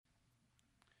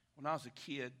When I was a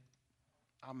kid,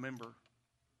 I remember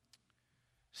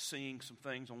seeing some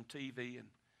things on TV and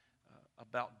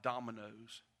about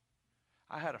dominoes.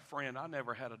 I had a friend, I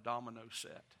never had a domino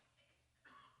set.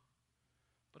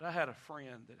 But I had a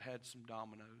friend that had some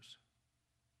dominoes.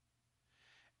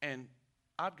 And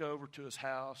I'd go over to his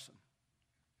house, and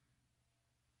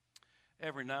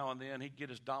every now and then he'd get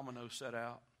his domino set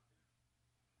out.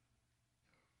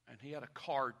 And he had a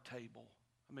card table.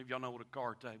 How many of y'all know what a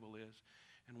card table is?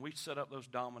 And we'd set up those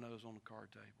dominoes on the card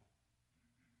table.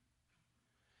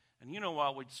 And you know why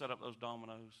we'd set up those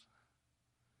dominoes?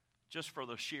 Just for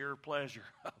the sheer pleasure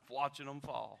of watching them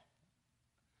fall.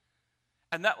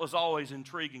 And that was always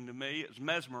intriguing to me. It was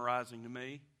mesmerizing to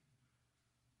me.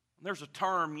 There's a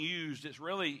term used, it's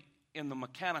really in the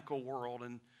mechanical world,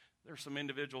 and there's some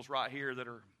individuals right here that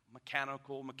are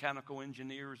mechanical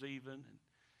engineers even. And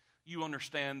you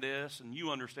understand this, and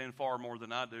you understand far more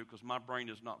than I do because my brain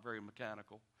is not very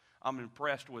mechanical. I'm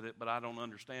impressed with it, but I don't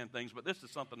understand things. But this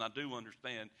is something I do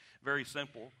understand, very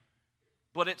simple.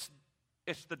 But it's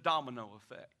the domino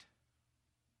effect.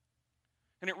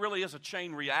 And it really is a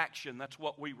chain reaction. That's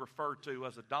what we refer to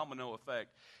as a domino effect.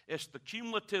 It's the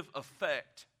cumulative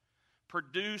effect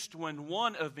produced when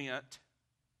one event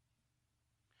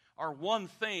or one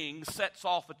thing sets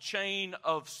off a chain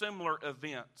of similar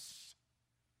events.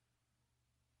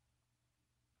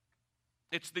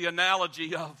 It's the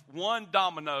analogy of one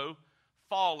domino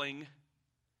falling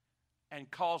and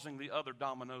causing the other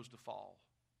dominoes to fall.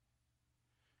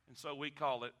 And so we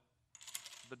call it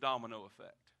the domino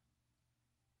effect.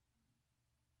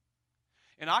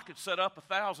 And I could set up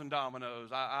 1,000 dominoes.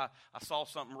 I saw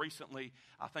something recently.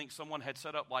 I think someone had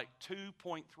set up like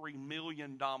 2.3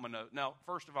 million dominoes. Now,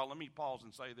 first of all, let me pause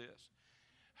and say this.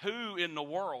 Who in the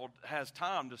world has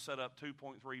time to set up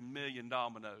 2.3 million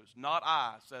dominoes? Not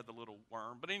I, said the little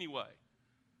worm. But anyway,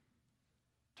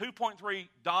 2.3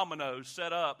 dominoes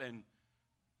set up, and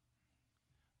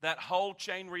that whole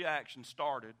chain reaction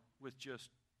started with just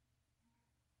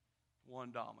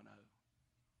one domino.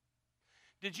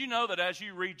 Did you know that as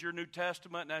you read your New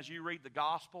Testament and as you read the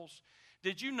Gospels,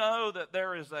 did you know that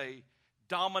there is a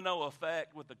domino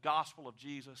effect with the gospel of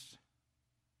Jesus?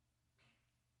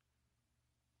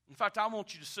 In fact, I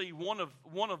want you to see one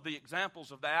of the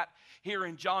examples of that here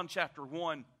in John chapter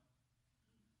 1.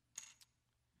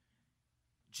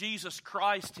 Jesus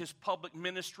Christ, his public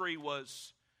ministry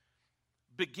was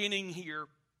beginning here.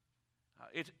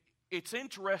 It's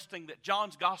interesting that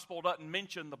John's gospel doesn't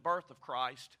mention the birth of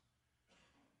Christ,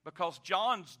 because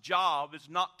John's job is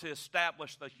not to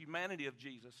establish the humanity of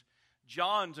Jesus.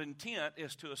 John's intent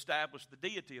is to establish the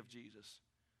deity of Jesus.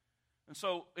 And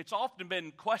so it's often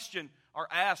been questioned or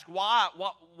asked,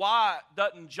 why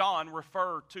doesn't John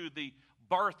refer to the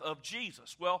birth of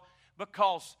Jesus? Well,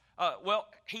 because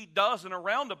he does in a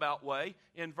roundabout way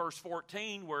in verse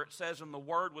 14 where it says, and the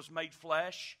Word was made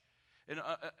flesh.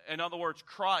 In other words,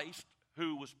 Christ,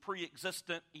 who was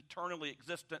pre-existent, eternally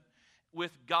existent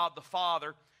with God the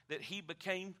Father, that he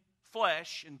became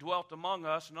flesh and dwelt among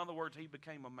us. In other words, he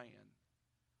became a man.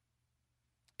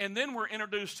 And then we're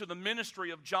introduced to the ministry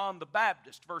of John the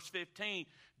Baptist. Verse 15,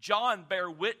 John bare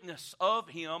witness of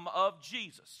him, of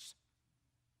Jesus.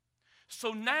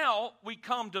 So now we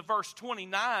come to verse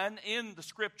 29 in the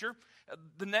scripture.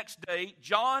 The next day,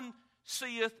 John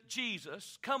seeth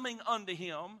Jesus coming unto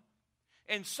him,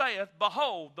 and saith,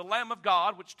 Behold, the Lamb of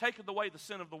God, which taketh away the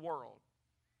sin of the world.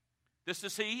 This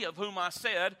is he of whom I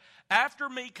said, After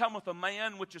me cometh a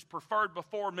man which is preferred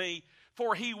before me,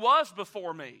 for he was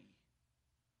before me.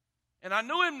 And I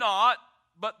knew him not,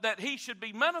 but that he should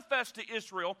be manifest to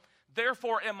Israel.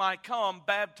 Therefore am I come,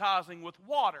 baptizing with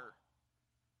water.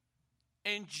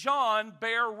 And John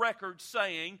bare record,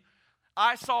 saying,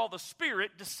 I saw the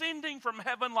Spirit descending from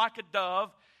heaven like a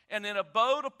dove, and it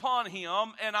abode upon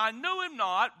him, and I knew him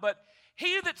not, but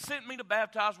he that sent me to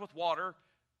baptize with water,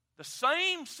 the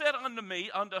same said unto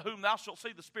me, unto whom thou shalt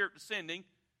see the Spirit descending,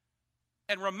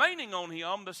 and remaining on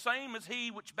him, the same is he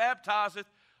which baptizeth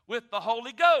with the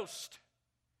Holy Ghost.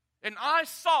 And I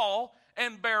saw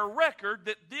and bear record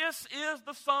that this is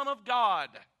the Son of God.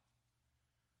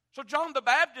 So John the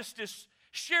Baptist is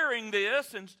sharing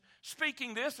this and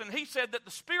speaking this, and he said that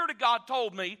the Spirit of God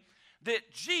told me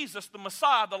that Jesus, the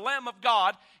Messiah, the Lamb of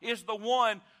God, is the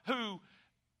one who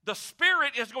the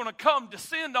Spirit is going to come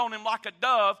descend on him like a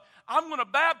dove. I'm going to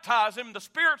baptize him. The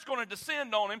Spirit's going to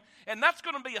descend on him. And that's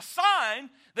going to be a sign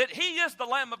that he is the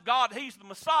Lamb of God. He's the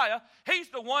Messiah. He's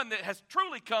the one that has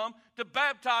truly come to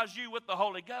baptize you with the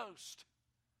Holy Ghost.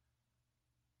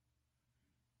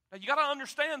 Now you got to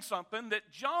understand something,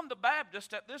 that John the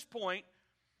Baptist at this point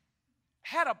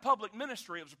had a public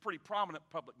ministry. It was a pretty prominent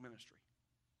public ministry.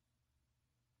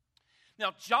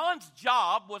 Now, John's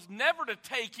job was never to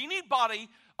take anybody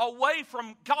away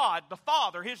from God the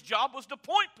Father. His job was to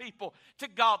point people to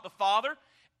God the Father.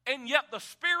 And yet the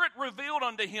Spirit revealed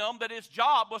unto him that his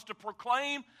job was to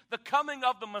proclaim the coming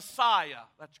of the Messiah.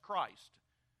 That's Christ.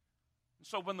 And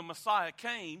so when the Messiah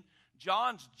came,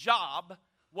 John's job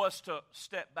was to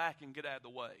step back and get out of the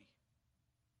way.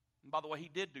 And by the way, he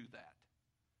did do that.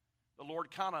 The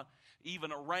Lord kind of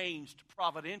even arranged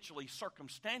providentially,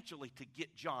 circumstantially to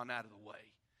get John out of the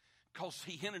way, because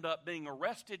he ended up being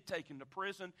arrested, taken to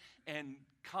prison, and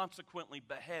consequently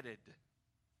beheaded.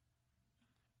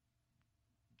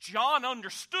 John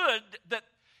understood that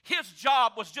his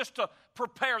job was just to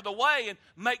prepare the way and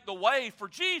make the way for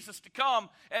Jesus to come,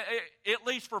 at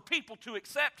least for people to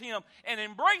accept him and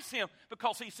embrace him,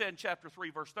 because he said in chapter 3,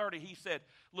 verse 30, he said,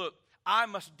 look, I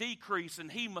must decrease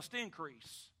and he must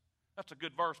increase. That's a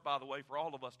good verse, by the way, for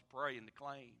all of us to pray and to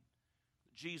claim.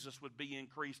 That Jesus would be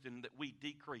increased and that we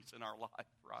decrease in our life,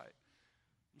 right?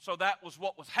 And so that was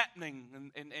what was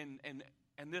happening,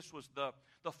 and this was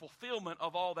the fulfillment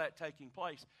of all that taking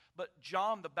place. But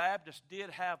John the Baptist did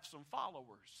have some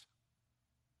followers.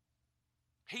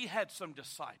 He had some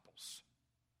disciples.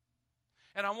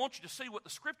 And I want you to see what the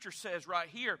Scripture says right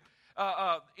here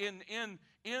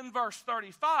in verse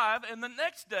 35. And the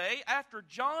next day, after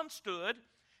John stood,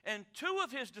 and two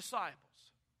of his disciples,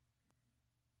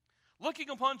 looking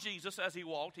upon Jesus as he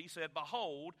walked, he said,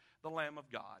 behold, the Lamb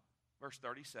of God. Verse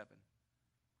 37.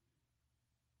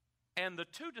 And the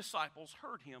two disciples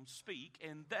heard him speak,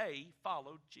 and they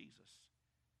followed Jesus.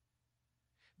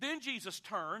 Then Jesus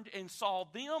turned and saw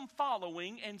them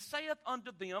following, and saith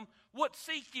unto them, what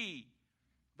seek ye?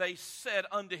 They said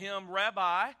unto him,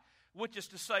 Rabbi, which is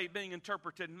to say, being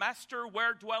interpreted, Master,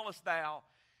 where dwellest thou?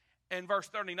 And verse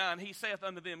 39, he saith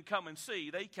unto them, come and see.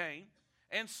 They came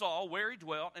and saw where he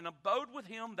dwelt, and abode with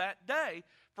him that day,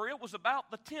 for it was about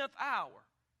the 10th hour.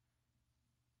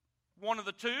 One of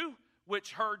the two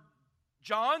which heard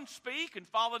John speak and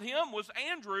followed him was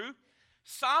Andrew,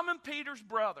 Simon Peter's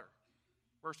brother.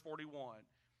 Verse 41,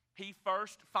 he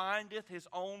first findeth his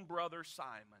own brother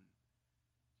Simon,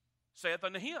 saith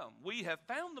unto him, we have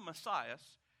found the Messiah,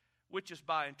 which is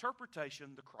by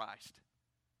interpretation the Christ.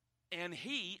 And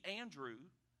he, Andrew,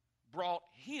 brought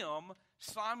him,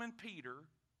 Simon Peter,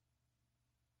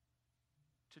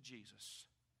 to Jesus.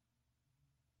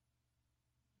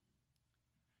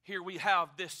 Here we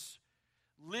have this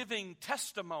living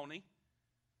testimony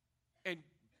and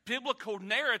biblical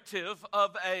narrative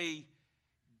of a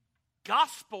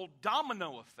gospel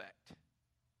domino effect,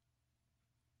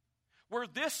 where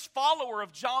this follower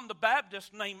of John the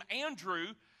Baptist named Andrew,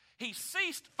 he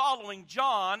ceased following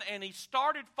John and he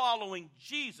started following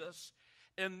Jesus,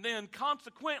 and then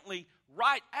consequently,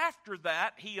 right after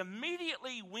that, he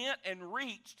immediately went and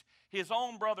reached his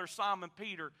own brother Simon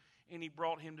Peter, and he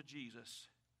brought him to Jesus.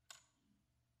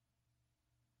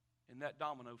 And that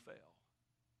domino fell.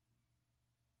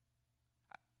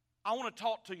 I want to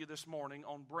talk to you this morning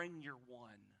on Bring Your One.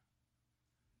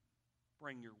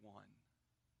 Bring Your One.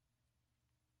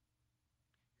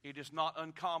 It is not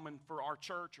uncommon for our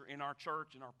church or in our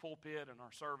pulpit and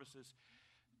our services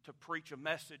to preach a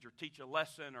message or teach a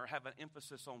lesson or have an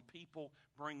emphasis on people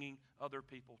bringing other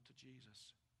people to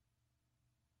Jesus.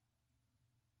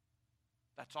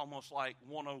 That's almost like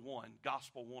 101,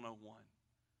 Gospel 101,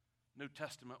 New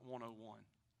Testament 101.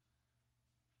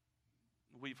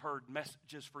 We've heard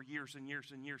messages for years and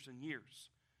years and years and years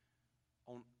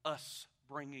on us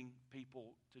bringing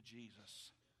people to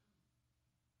Jesus.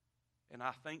 And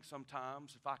I think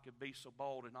sometimes, if I could be so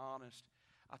bold and honest,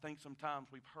 I think sometimes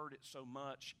we've heard it so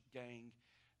much, gang,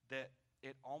 that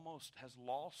it almost has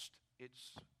lost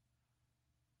its,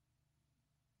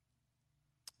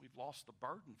 we've lost the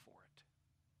burden for it.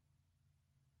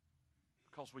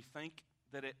 Because we think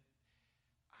that it,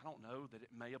 I don't know, that it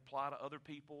may apply to other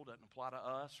people, doesn't apply to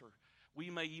us, or we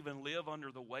may even live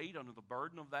under the weight, under the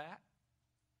burden of that.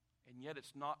 And yet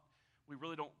it's not, we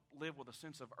really don't live with a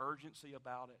sense of urgency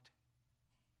about it.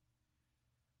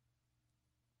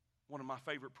 One of my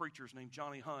favorite preachers named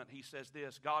Johnny Hunt, he says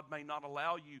this: God may not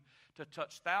allow you to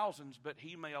touch thousands, but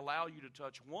he may allow you to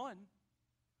touch one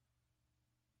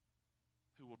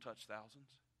who will touch thousands.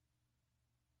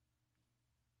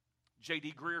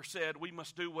 J.D. Greer said, we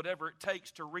must do whatever it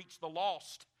takes to reach the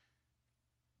lost.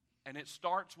 And it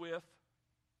starts with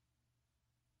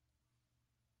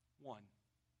one.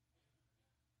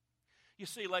 You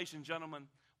see, ladies and gentlemen,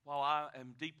 while I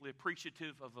am deeply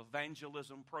appreciative of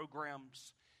evangelism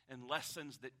programs and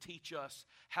lessons that teach us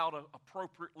how to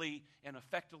appropriately and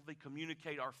effectively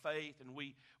communicate our faith, and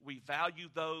we value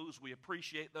those, we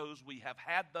appreciate those. We have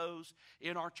had those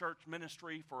in our church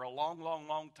ministry for a long, long,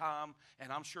 long time,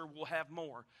 and I'm sure we'll have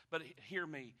more. But hear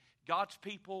me, God's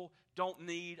people don't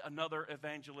need another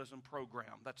evangelism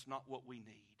program. That's not what we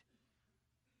need.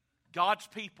 God's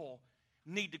people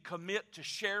need to commit to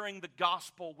sharing the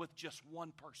gospel with just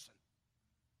one person.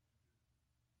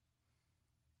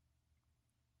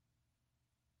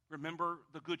 Remember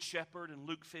the Good Shepherd in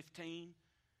Luke 15?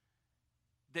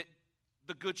 That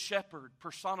the Good Shepherd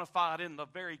personified in the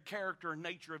very character and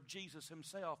nature of Jesus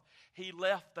himself. He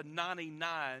left the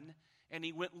 99 and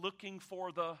he went looking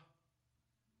for the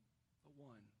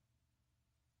one.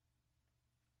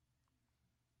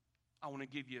 I want to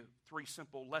give you 3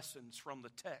 simple lessons from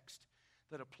the text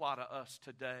that apply to us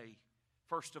today.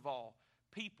 First of all,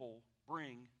 people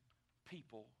bring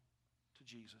people to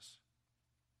Jesus.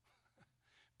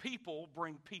 People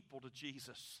bring people to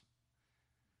Jesus.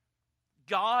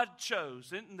 God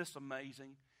chose, isn't this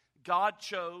amazing? God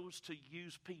chose to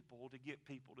use people to get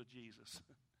people to Jesus.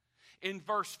 In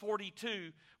verse 42,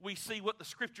 we see what the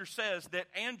scripture says, that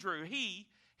Andrew,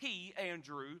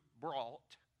 Andrew,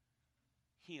 brought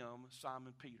him,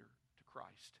 Simon Peter, to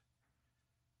Christ.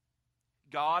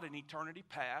 God in eternity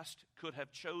past could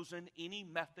have chosen any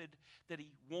method that he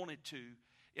wanted to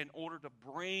in order to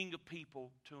bring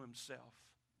people to himself.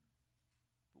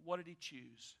 But what did he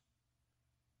choose?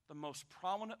 The most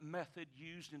prominent method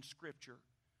used in Scripture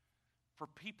for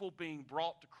people being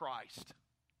brought to Christ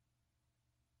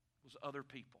was other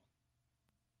people.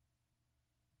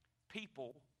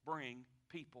 People bring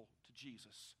people to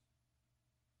Jesus.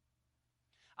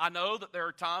 I know that there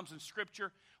are times in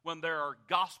Scripture when there are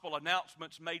gospel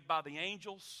announcements made by the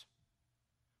angels.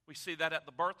 We see that at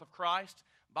the birth of Christ.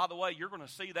 By the way, you're going to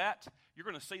see that. You're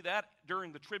going to see that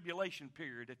during the tribulation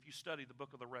period if you study the book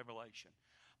of the Revelation.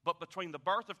 But between the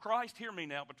birth of Christ, hear me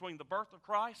now, between the birth of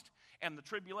Christ and the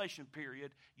tribulation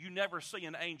period, you never see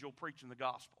an angel preaching the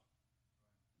gospel.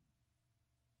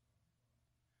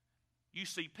 You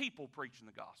see people preaching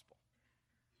the gospel.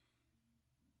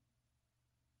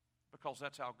 Because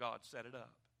that's how God set it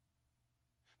up.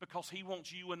 Because he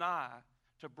wants you and I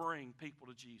to bring people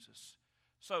to Jesus.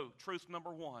 So, truth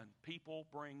number 1, people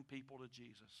bring people to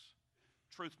Jesus.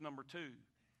 Truth number 2,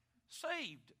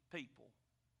 saved people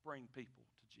bring people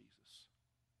to Jesus.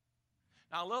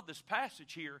 Now, I love this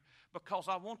passage here because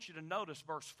I want you to notice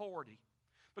verse 40.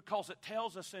 Because it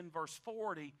tells us in verse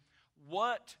 40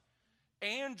 what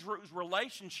Andrew's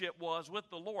relationship was with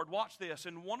the Lord. Watch this.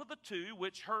 And one of the 2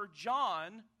 which heard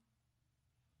John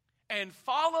and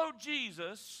followed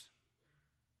Jesus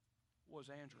was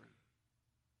Andrew.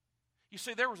 You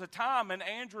see, there was a time in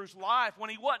Andrew's life when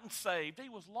he wasn't saved. He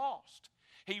was lost.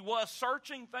 He was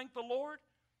searching, thank the Lord.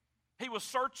 He was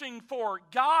searching for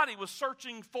God. He was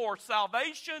searching for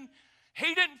salvation.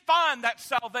 He didn't find that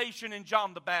salvation in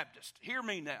John the Baptist. Hear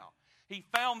me now. He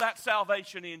found that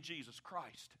salvation in Jesus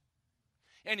Christ.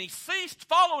 And he ceased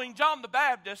following John the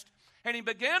Baptist, and he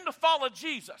began to follow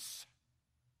Jesus.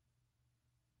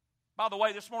 By the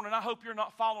way, this morning, I hope you're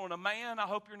not following a man. I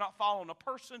hope you're not following a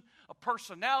person, a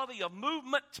personality, a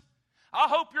movement. I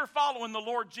hope you're following the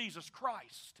Lord Jesus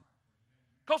Christ.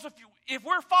 Because if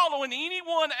we're following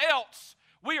anyone else,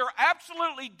 we are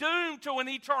absolutely doomed to an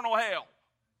eternal hell.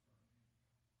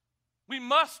 We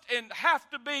must and have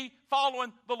to be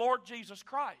following the Lord Jesus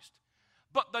Christ.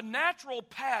 But the natural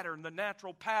pattern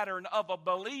of a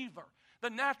believer, the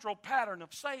natural pattern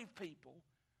of saved people,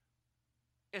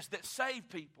 is that saved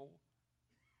people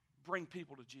bring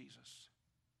people to Jesus.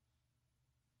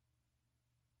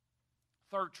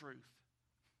 Third truth.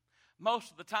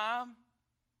 Most of the time,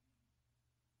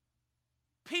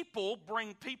 people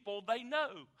bring people they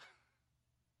know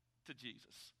to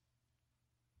Jesus.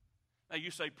 Now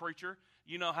you say, preacher,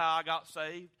 you know how I got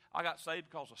saved? I got saved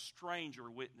because a stranger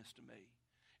witnessed to me.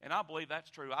 And I believe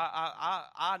that's true.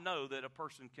 I know that a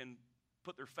person can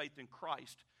put their faith in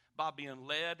Christ by being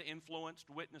led, influenced,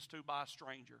 witnessed to by a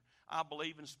stranger. I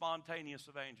believe in spontaneous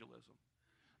evangelism.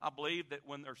 I believe that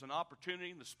when there's an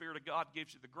opportunity and the Spirit of God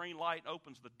gives you the green light,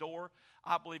 opens the door,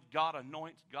 I believe God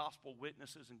anoints gospel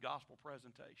witnesses and gospel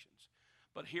presentations.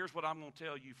 But here's what I'm going to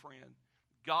tell you, friend.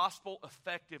 Gospel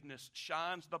effectiveness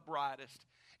shines the brightest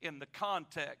in the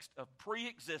context of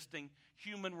pre-existing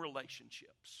human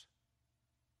relationships.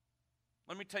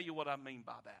 Let me tell you what I mean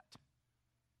by that.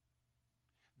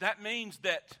 That means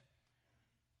that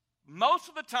most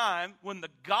of the time when the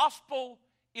gospel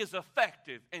is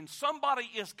effective and somebody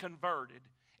is converted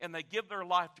and they give their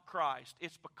life to Christ,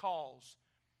 it's because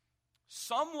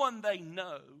someone they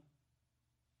know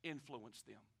influenced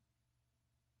them.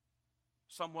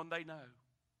 someone they know.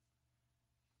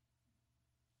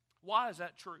 Why is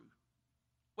that true?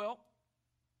 Well,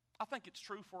 I think it's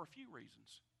true for a few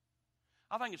reasons.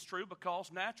 I think it's true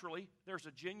because naturally there's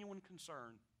a genuine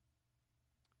concern.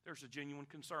 There's a genuine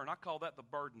concern. I call that the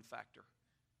burden factor.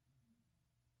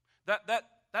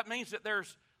 That means that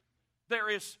there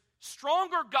is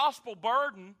stronger gospel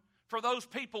burden for those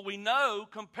people we know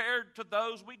compared to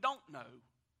those we don't know.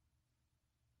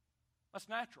 That's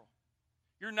natural.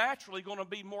 You're naturally going to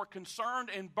be more concerned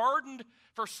and burdened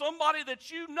for somebody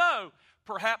that you know.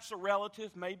 Perhaps a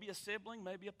relative, maybe a sibling,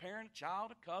 maybe a parent, a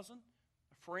child, a cousin,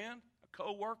 a friend, a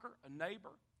coworker, a neighbor.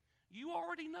 You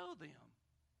already know them.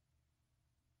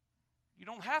 You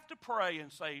don't have to pray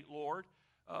and say, Lord,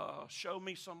 show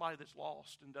me somebody that's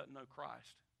lost and doesn't know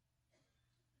Christ.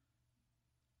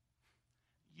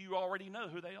 You already know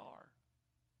who they are.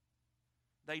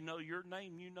 They know your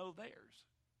name, you know theirs.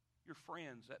 Your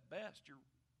friends at best,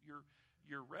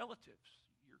 your relatives,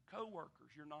 your coworkers,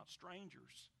 you're not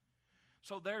strangers.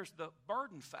 So there's the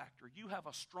burden factor. You have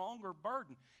a stronger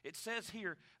burden. It says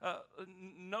here,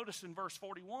 notice in verse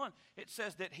 41, it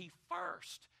says that he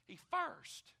first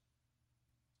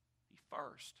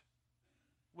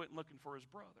went looking for his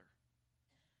brother.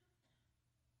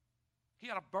 He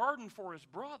had a burden for his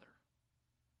brother.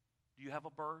 Do you have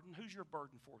a burden? Who's your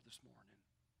burden for this morning?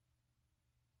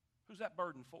 Who's that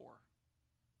burden for?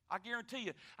 I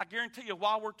guarantee you,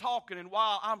 while we're talking and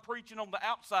while I'm preaching on the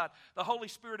outside, the Holy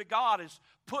Spirit of God is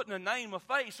putting a name, a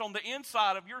face on the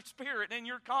inside of your spirit and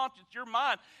your conscience, your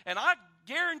mind. And I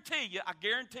guarantee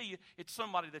you, it's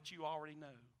somebody that you already know.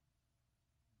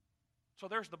 So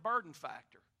there's the burden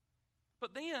factor.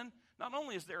 But then, not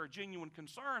only is there a genuine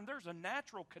concern, there's a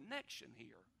natural connection here.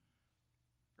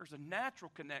 There's a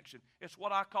natural connection. It's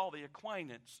what I call the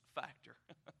acquaintance factor.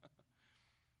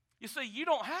 You see, you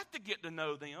don't have to get to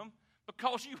know them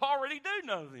because you already do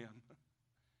know them.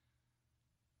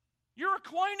 You're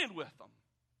acquainted with them.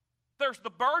 There's the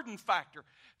burden factor.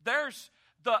 There's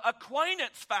the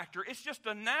acquaintance factor. It's just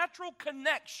a natural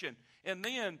connection. And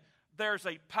then there's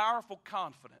a powerful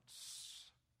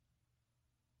confidence.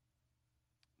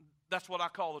 That's what I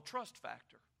call the trust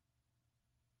factor.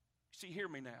 See, hear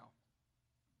me now.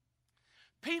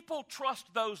 People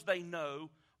trust those they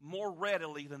know more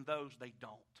readily than those they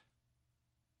don't.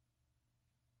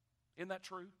 Isn't that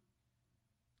true?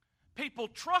 People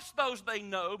trust those they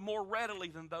know more readily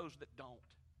than those that don't.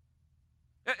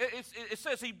 It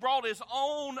says he brought his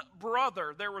own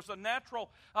brother. There was a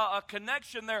natural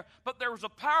connection there, but there was a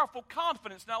powerful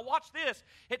confidence. Now watch this.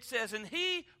 It says, and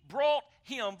he brought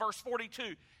him, verse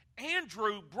 42,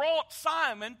 Andrew brought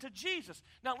Simon to Jesus.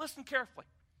 Now listen carefully.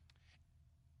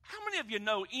 How many of you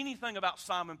know anything about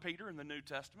Simon Peter in the New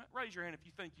Testament? Raise your hand if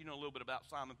you think you know a little bit about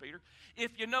Simon Peter.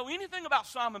 If you know anything about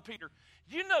Simon Peter,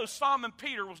 you know Simon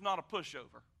Peter was not a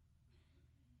pushover.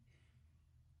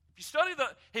 If you study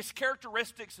his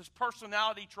characteristics, his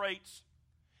personality traits,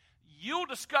 you'll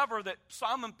discover that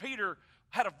Simon Peter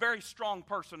had a very strong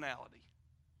personality.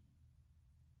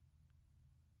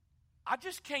 I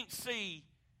just can't see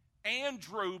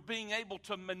Andrew being able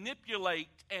to manipulate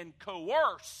and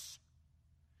coerce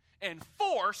and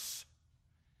force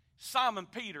Simon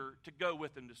Peter to go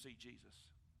with him to see Jesus.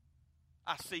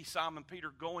 I see Simon Peter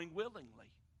going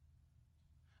willingly.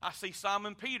 I see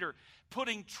Simon Peter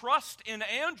putting trust in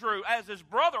Andrew as his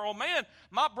brother. Oh man,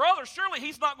 my brother, surely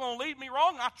he's not going to lead me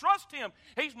wrong. I trust him.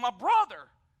 He's my brother.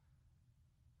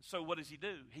 So what does he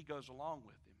do? He goes along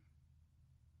with him.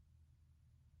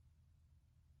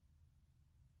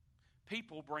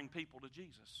 People bring people to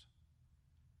Jesus.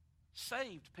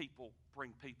 Saved people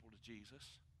bring people to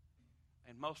Jesus.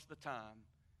 And most of the time,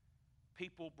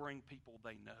 people bring people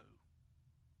they know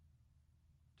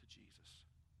to Jesus.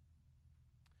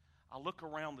 I look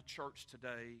around the church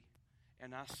today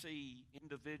and I see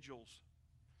individuals.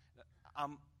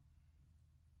 I'm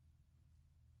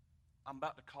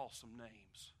about to call some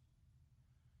names.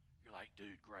 You're like,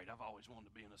 dude, great. I've always wanted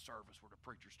to be in a service where the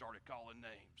preacher started calling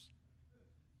names.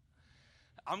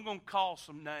 I'm going to call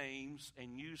some names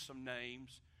and use some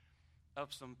names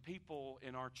of some people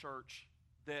in our church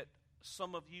that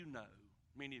some of you know,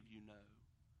 many of you know.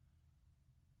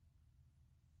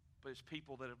 But it's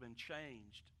people that have been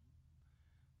changed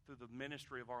through the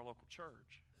ministry of our local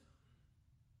church.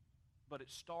 But it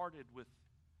started with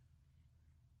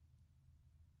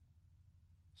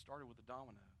a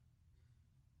domino.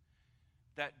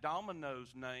 That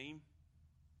domino's name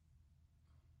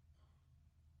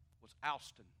was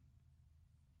Alston.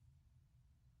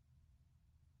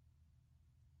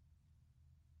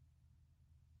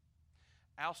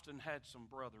 Alston had some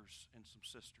brothers and some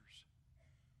sisters.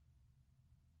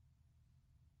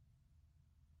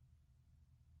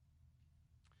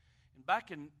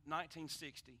 Back in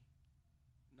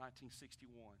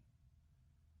 1961,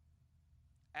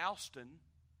 Alston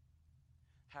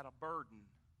had a burden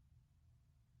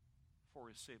for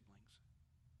his siblings.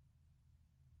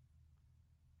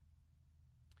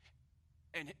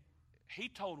 And he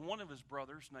told one of his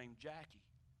brothers named Jackie,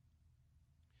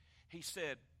 he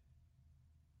said,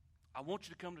 I want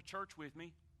you to come to church with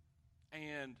me.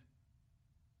 And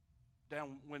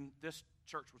down when this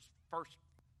church was first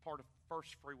part of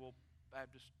First Free Will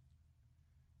Baptist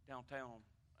downtown on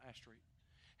Ash Street.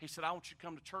 He said, I want you to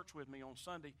come to church with me on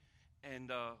Sunday, and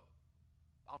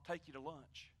I'll take you to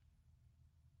lunch.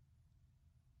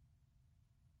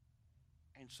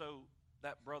 And so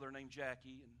that brother named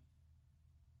Jackie and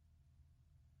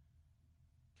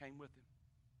came with him.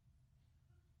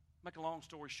 Make a long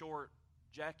story short,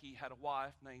 Jackie had a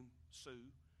wife named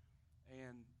Sue,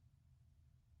 and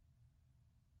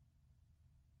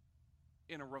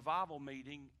in a revival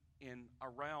meeting in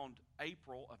around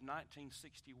April of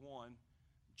 1961,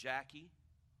 Jackie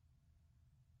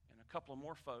and a couple of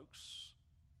more folks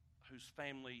whose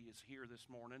family is here this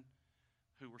morning,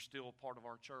 who were still part of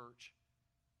our church,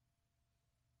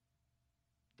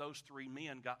 those three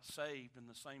men got saved in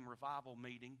the same revival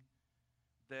meeting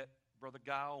that Brother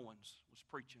Guy Owens was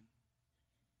preaching.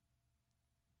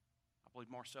 I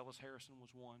believe Marcellus Harrison was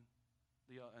one.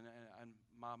 And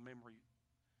my memory,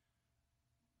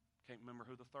 can't remember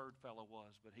who the third fellow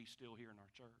was, but he's still here in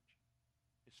our church,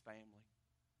 his family.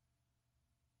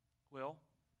 Well,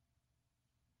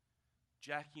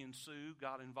 Jackie and Sue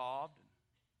got involved. And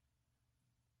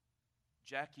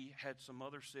Jackie had some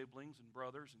other siblings and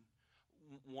brothers, and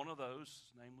one of those,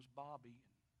 his name was Bobby.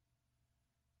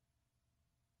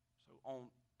 So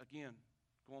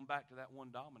going back to that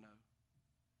one domino,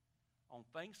 on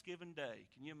Thanksgiving Day,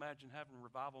 can you imagine having a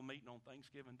revival meeting on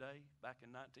Thanksgiving Day back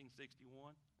in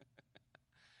 1961?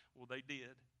 Well, they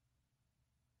did.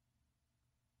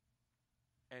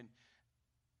 And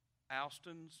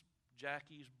Alston's,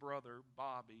 Jackie's brother,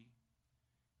 Bobby,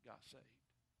 got saved.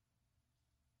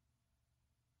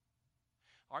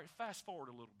 All right, fast forward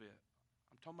a little bit.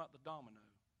 I'm talking about the domino.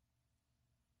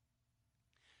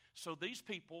 So these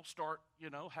people start,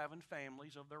 having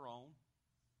families of their own.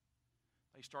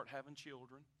 They start having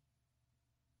children.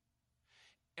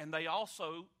 And they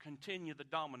also continue the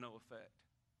domino effect.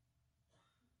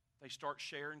 They start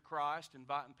sharing Christ,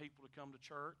 inviting people to come to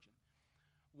church.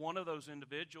 One of those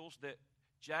individuals that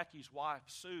Jackie's wife,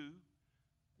 Sue,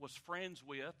 was friends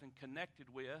with and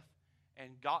connected with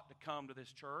and got to come to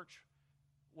this church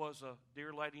was a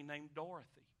dear lady named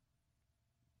Dorothy.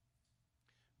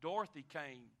 Dorothy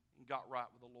came and got right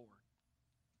with the Lord.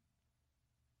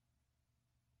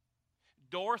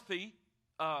 Dorothy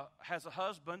has a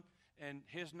husband, and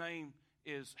his name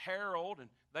is Harold, and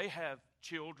they have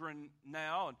children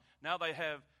now, and now they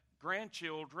have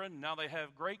grandchildren, now they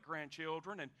have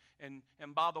great-grandchildren, and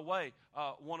by the way,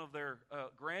 one of their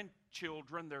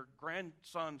grandchildren, their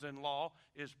grandsons-in-law,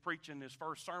 is preaching his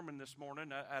first sermon this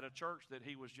morning at a church that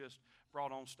he was just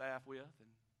brought on staff with, and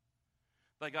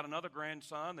they got another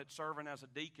grandson that's serving as a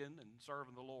deacon and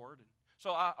serving the Lord. And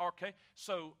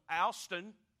so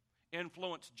Alston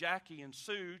influenced Jackie and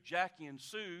Sue. Jackie and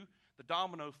Sue, the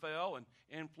domino fell and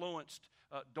influenced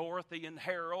Dorothy and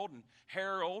Harold. And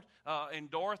Harold and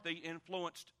Dorothy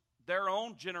influenced their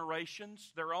own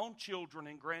generations, their own children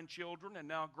and grandchildren, and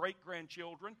now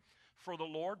great-grandchildren for the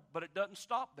Lord. But it doesn't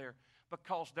stop there,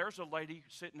 because there's a lady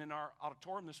sitting in our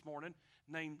auditorium this morning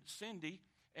named Cindy.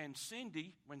 And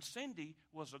Cindy, when Cindy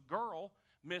was a girl,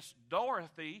 Miss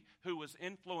Dorothy, who was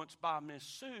influenced by Miss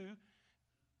Sue,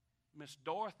 Miss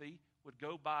Dorothy would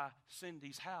go by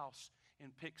Cindy's house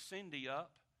and pick Cindy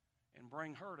up and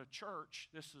bring her to church.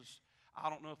 I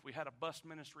don't know if we had a bus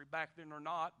ministry back then or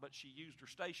not, but she used her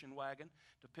station wagon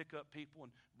to pick up people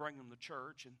and bring them to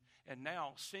church. And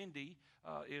now Cindy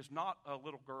is not a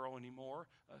little girl anymore.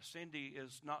 Cindy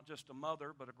is not just a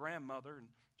mother, but a grandmother, and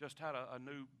just had a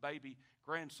new baby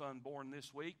grandson born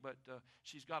this week, but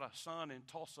she's got a son in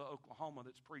Tulsa, Oklahoma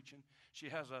that's preaching. She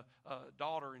has a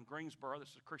daughter in Greensboro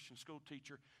that's a Christian school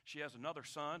teacher. She has another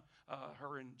son.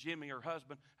 Her and Jimmy, her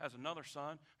husband, has another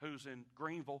son who's in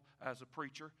Greenville as a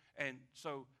preacher. And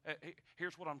so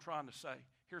here's what I'm trying to say.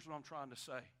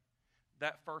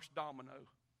 That first domino,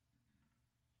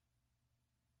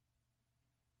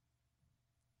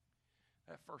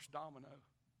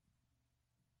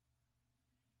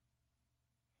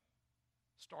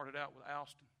 started out with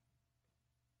Alston.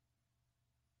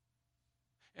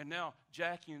 And now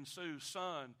Jackie and Sue's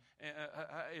son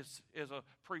is a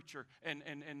preacher, and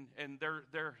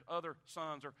their other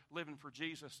sons are living for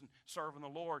Jesus and serving the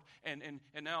Lord. And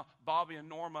now Bobby and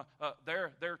Norma,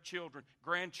 their children,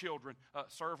 grandchildren,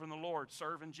 serving the Lord,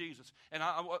 serving Jesus. And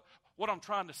what I'm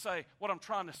trying to say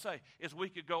is we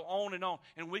could go on,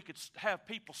 and we could have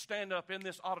people stand up in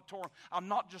this auditorium. I'm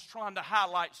not just trying to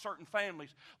highlight certain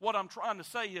families. What I'm trying to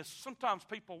say is sometimes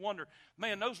people wonder,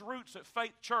 man, those roots at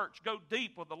Faith Church go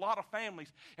deep with a lot of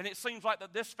families, and it seems like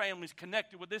that this family's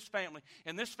connected with this family,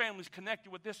 and this family's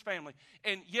connected with this family.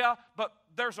 And yeah, but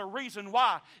there's a reason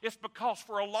why. It's because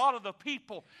for a lot of the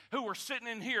people who are sitting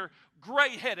in here,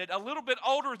 gray-headed, a little bit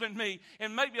older than me,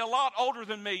 and maybe a lot older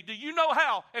than me, do you know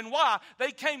how and why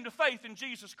they came to faith in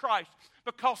Jesus Christ?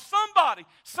 Because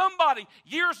somebody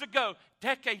years ago,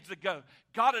 decades ago,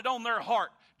 got it on their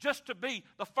heart just to be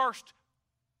the first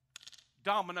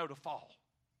domino to fall.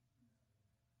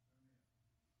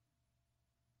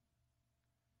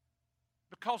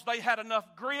 Because they had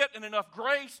enough grit and enough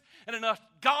grace and enough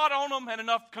God on them and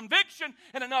enough conviction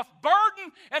and enough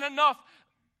burden and enough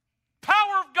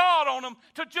power of God on them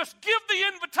to just give the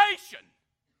invitation.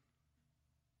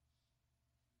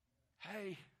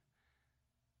 Hey,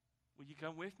 will you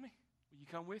come with me? Will you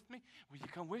come with me? Will you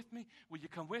come with me? Will you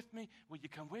come with me? Will you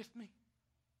come with me?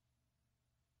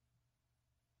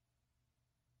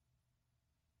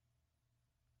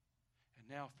 And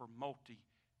now for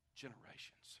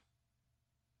multi-generations.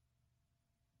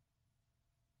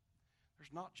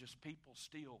 There's not just people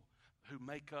still who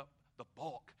make up the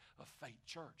bulk of Faith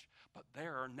Church, but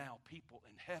there are now people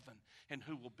in heaven and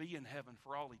who will be in heaven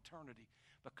for all eternity,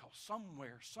 because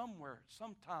somewhere,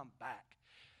 sometime back,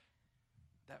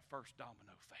 that first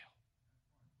domino fell.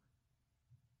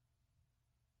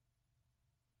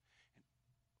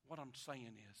 And what I'm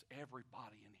saying is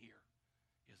everybody in here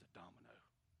is a domino.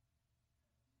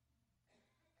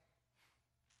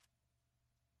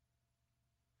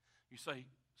 You say,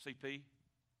 CP,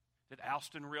 did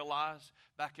Alston realize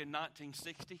back in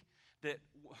 1960 that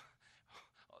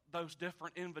those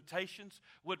different invitations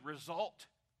would result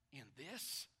in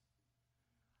this?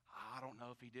 I don't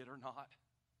know if he did or not.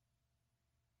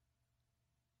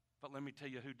 But let me tell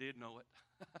you who did know it.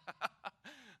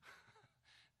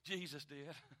 Jesus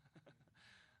did.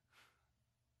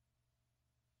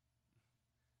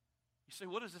 You say,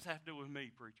 what does this have to do with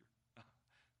me, preacher?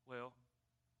 Well,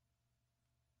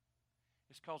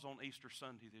 it's because on Easter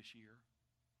Sunday this year,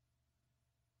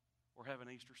 we're having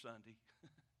Easter Sunday,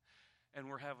 and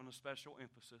we're having a special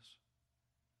emphasis.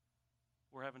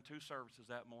 We're having 2 services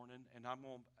that morning, and I'm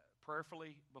going to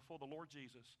prayerfully, before the Lord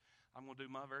Jesus, I'm going to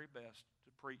do my very best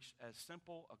to preach as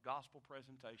simple a gospel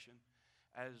presentation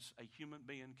as a human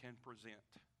being can present.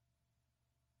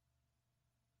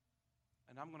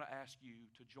 And I'm going to ask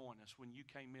you to join us. When you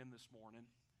came in this morning,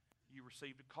 you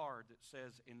received a card that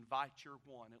says, invite your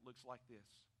one. It looks like this.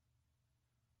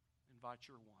 Invite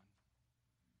your one.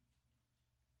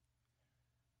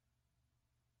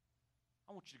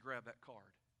 I want you to grab that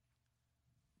card.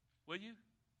 Will you?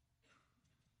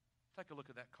 Take a look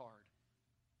at that card.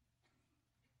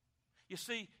 You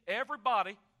see,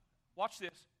 everybody, watch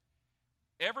this,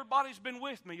 everybody's been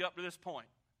with me up to this point.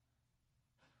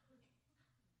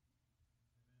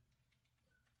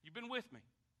 You've been with me.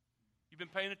 You've been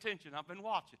paying attention. I've been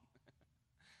watching.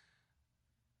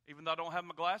 Even though I don't have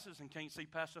my glasses and can't see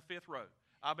past the 5th row,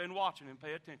 I've been watching and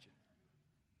pay attention.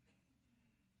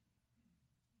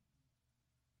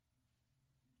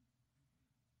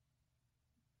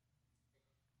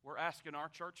 We're asking our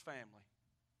church family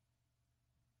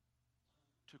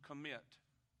to commit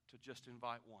to just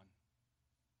invite one.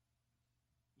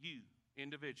 You,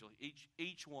 individually,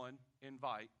 each one,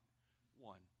 invite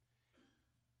one.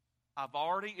 I've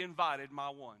already invited my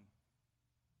one.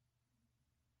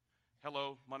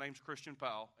 Hello, my name's Christian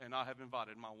Powell, and I have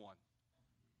invited my one.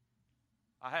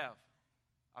 I have.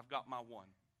 I've got my one.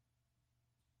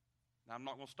 Now, I'm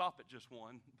not going to stop at just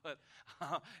one, but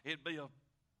it'd be a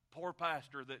poor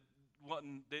pastor that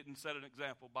didn't set an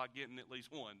example by getting at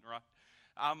least one, right?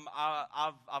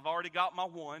 I've already got my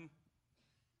one.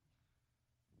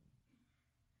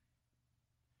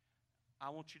 I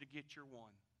want you to get your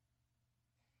one.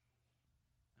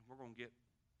 And we're going to get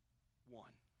one.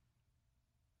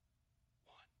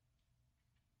 One.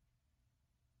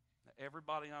 Now,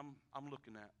 everybody I'm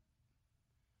looking at,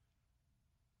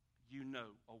 you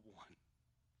know a one.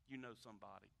 You know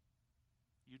somebody.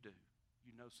 You do.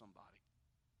 You know somebody.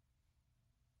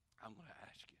 I'm going to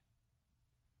ask you.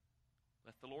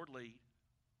 Let the Lord lead.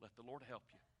 Let the Lord help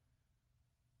you.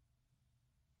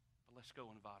 But let's go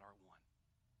invite our one.